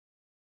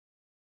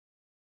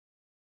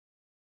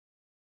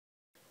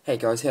Hey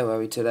guys, how are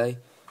we today?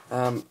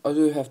 I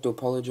do have to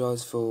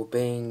apologise for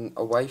being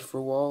away for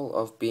a while.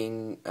 I've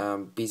been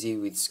busy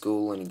with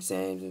school and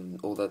exams and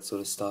all that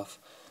sort of stuff.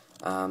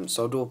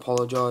 So I do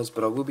apologise,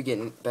 but I will be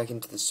getting back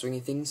into the swing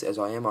of things as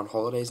I am on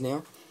holidays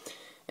now.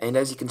 And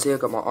as you can see, I've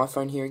got my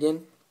iPhone here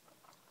again.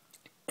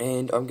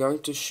 And I'm going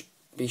to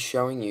be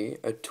showing you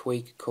a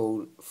tweak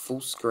called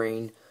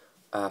FullScreen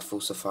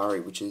for Safari,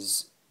 which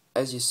is,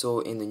 as you saw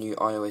in the new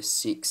iOS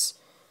 6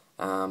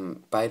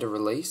 beta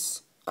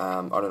release.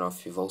 I don't know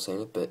if you've all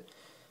seen it, but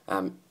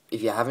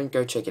if you haven't,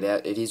 go check it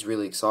out. It is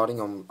really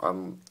exciting.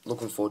 I'm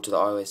looking forward to the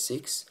iOS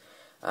 6.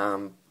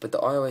 But the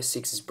iOS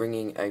 6 is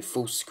bringing a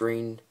full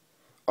screen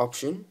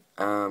option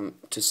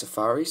to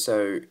Safari.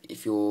 So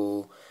if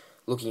you're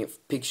looking at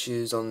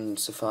pictures on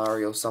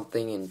Safari or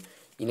something and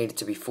you need it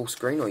to be full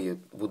screen, or you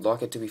would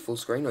like it to be full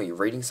screen, or you're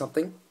reading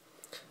something,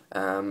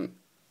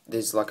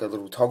 there's like a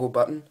little toggle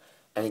button,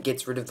 and it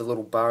gets rid of the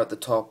little bar at the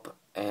top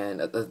and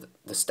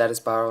the status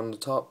bar on the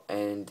top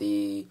and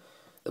the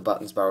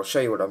buttons bar. I'll show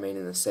you what I mean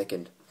in a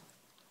second.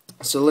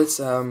 So let's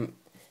head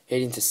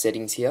into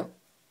settings here.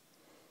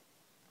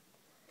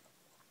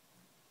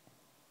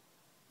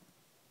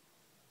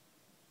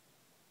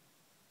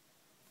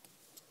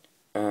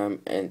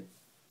 And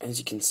as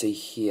you can see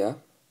here,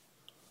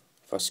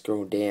 if I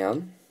scroll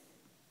down,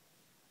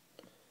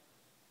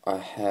 I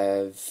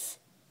have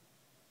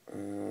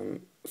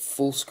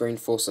full screen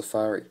for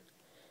Safari.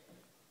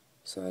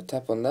 So I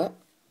tap on that,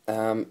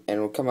 and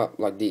it'll come up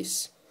like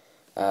this.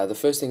 The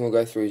first thing we'll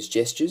go through is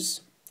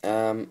gestures.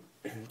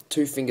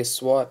 2-finger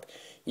swipe.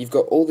 You've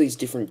got all these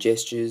different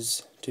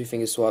gestures: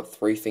 2-finger swipe,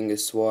 3-finger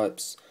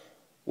swipes,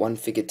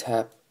 1-finger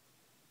tap,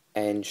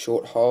 and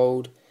short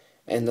hold,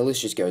 and the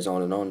list just goes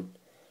on and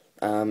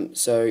on.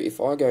 So if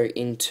I go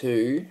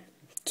into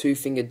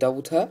 2-finger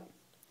double tap,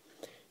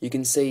 you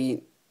can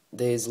see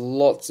there's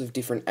lots of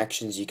different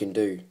actions you can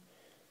do.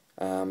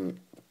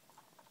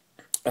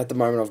 At the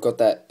moment I've got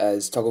that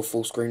as toggle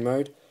full screen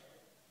mode,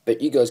 but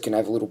you guys can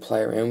have a little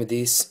play around with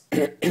this.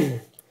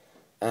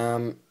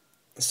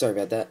 Sorry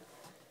about that.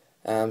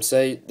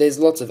 So there's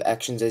lots of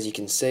actions, as you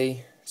can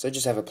see, so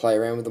just have a play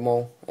around with them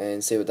all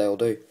and see what they all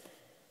do.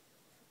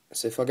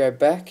 So if I go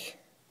back,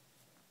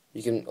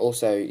 you can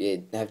also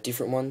have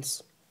different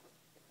ones.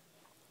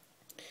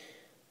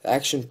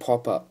 Action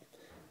pop-up.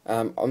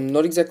 I'm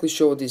not exactly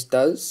sure what this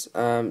does.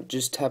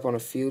 Just tap on a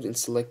field and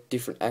select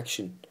different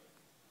action.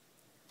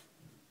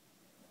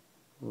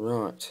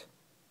 Right.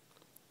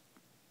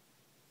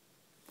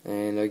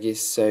 And I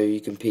guess so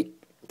you can pick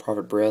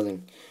private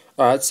browsing.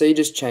 Alright, so you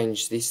just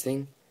change this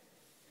thing.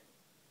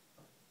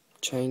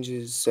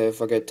 Changes, so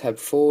if I go tab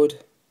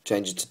forward,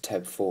 change it to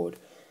tab forward.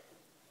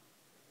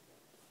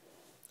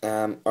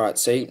 Alright,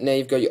 so now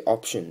you've got your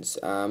options.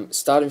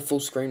 Start in full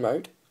screen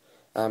mode.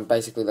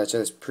 Basically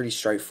that's pretty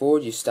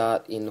straightforward. You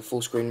start in the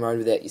full screen mode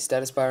without your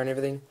status bar and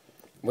everything.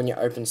 When you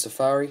open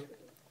Safari,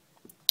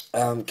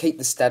 keep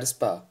the status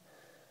bar.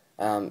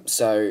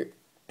 So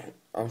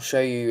I'll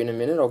show you in a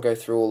minute. I'll go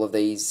through all of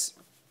these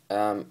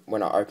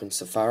when I open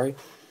Safari.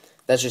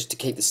 That's just to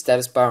keep the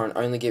status bar and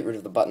only get rid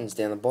of the buttons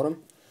down the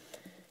bottom.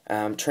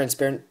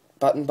 Transparent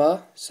button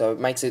bar, so it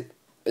makes it,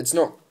 it's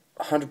not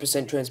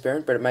 100%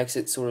 transparent, but it makes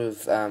it sort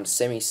of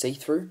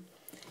semi-see-through.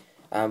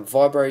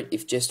 Vibrate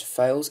if gesture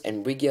fails,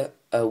 and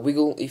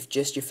wiggle if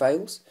gesture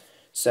fails.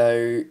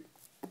 So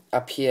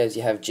up here, as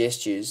you have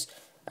gestures,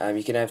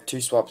 you can have 2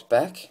 swipes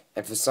back,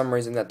 and for some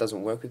reason that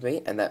doesn't work with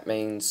me, and that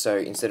means, so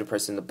instead of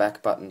pressing the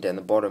back button down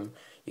the bottom,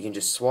 you can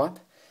just swipe.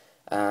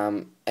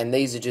 And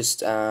these are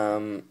just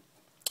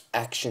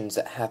actions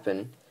that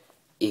happen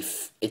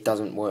if it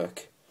doesn't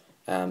work.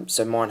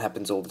 So mine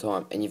happens all the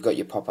time, and you've got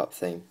your pop-up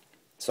theme,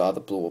 so either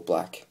blue or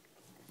black.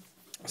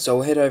 So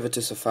we'll head over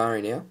to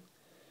Safari now.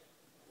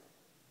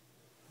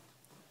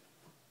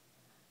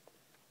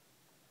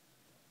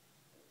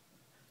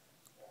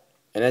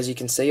 And as you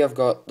can see, I've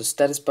got the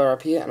status bar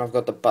up here and I've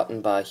got the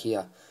button bar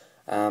here.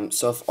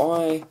 So if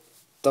I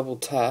double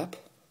tap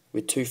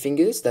with 2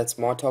 fingers, that's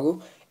my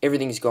toggle,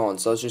 everything's gone.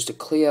 So it's just a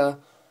clear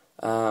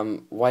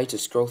way to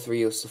scroll through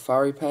your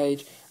Safari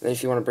page. And then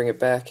if you want to bring it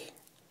back,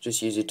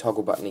 just use your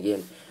toggle button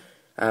again.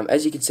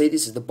 As you can see,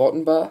 this is the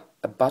button bar,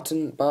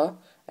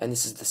 and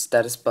this is the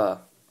status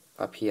bar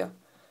up here.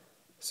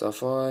 So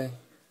if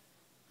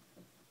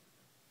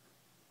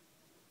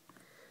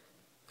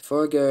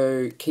I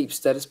go keep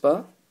status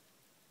bar,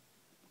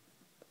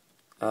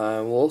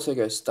 we'll also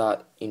go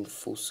start in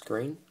full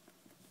screen.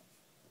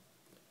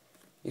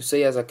 You'll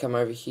see as I come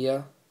over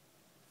here,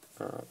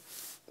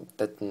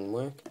 that didn't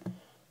work.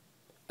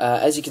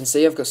 As you can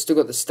see, I've still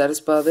got the status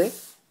bar there.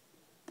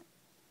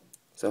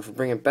 So if I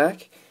bring it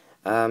back,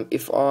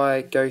 if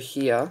I go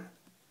here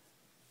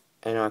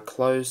and I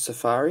close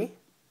Safari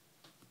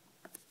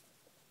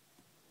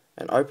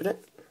and open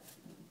it,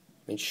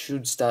 it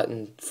should start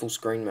in full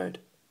screen mode.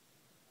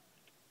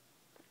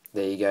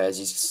 There you go. As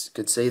you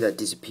can see, that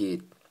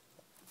disappeared.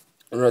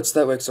 Alright, so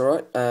that works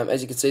alright.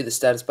 As you can see, the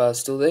status bar is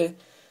still there,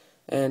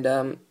 and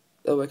that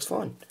works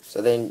fine.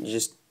 So then you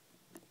just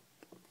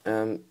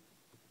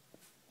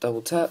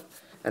double tap,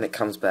 and it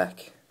comes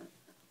back.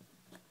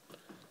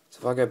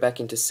 If I go back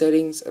into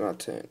settings and I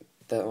turn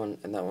that one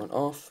and that one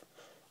off,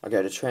 I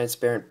go to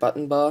transparent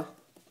button bar.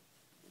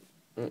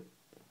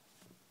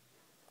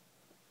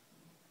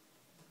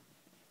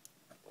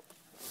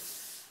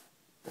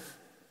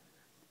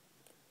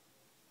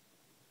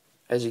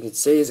 As you can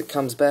see, as it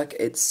comes back,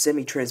 it's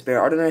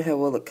semi-transparent. I don't know how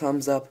well it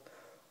comes up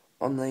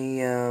on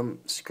the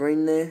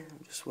screen there.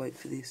 I'll just wait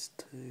for this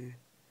to...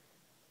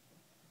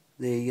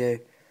 There you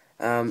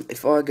go.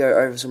 If I go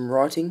over some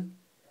writing,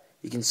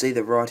 you can see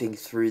the writing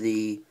through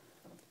the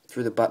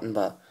button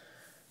bar.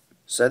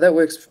 So that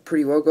works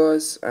pretty well,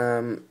 guys.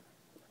 I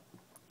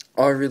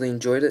really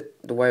enjoyed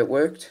it, the way it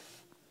worked.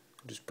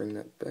 I'll just bring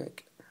that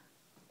back.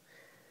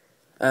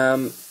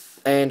 And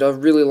I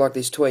really like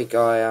this tweak.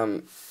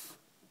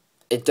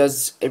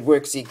 It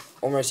works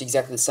almost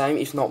exactly the same,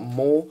 if not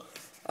more,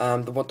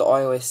 than what the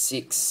iOS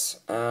 6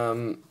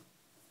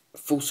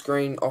 full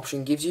screen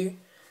option gives you.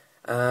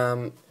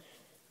 I'll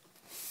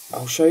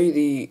show you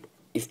the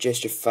if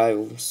gesture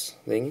fails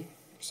thing.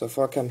 So if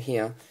I come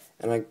here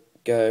and I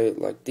go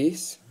like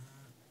this,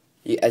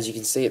 as you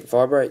can see, it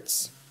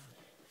vibrates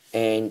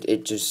and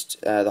it just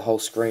the whole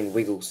screen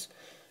wiggles.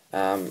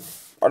 I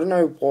don't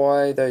know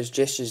why those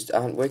gestures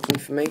aren't working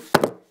for me.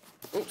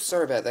 Oops,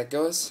 sorry about that,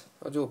 guys.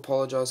 I do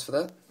apologise for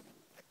that.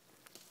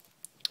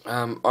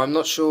 I'm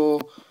not sure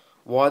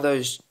why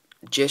those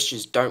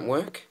gestures don't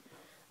work,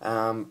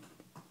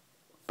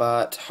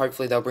 but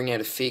hopefully they'll bring out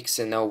a fix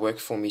and they'll work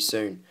for me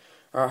soon.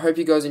 I hope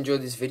you guys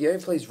enjoyed this video.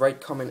 Please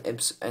rate, comment,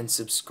 and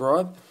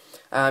subscribe.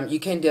 You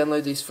can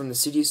download this from the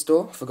Cydia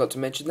store. Forgot to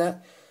mention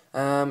that.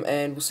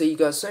 And we'll see you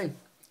guys soon.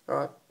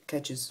 Alright,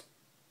 catches.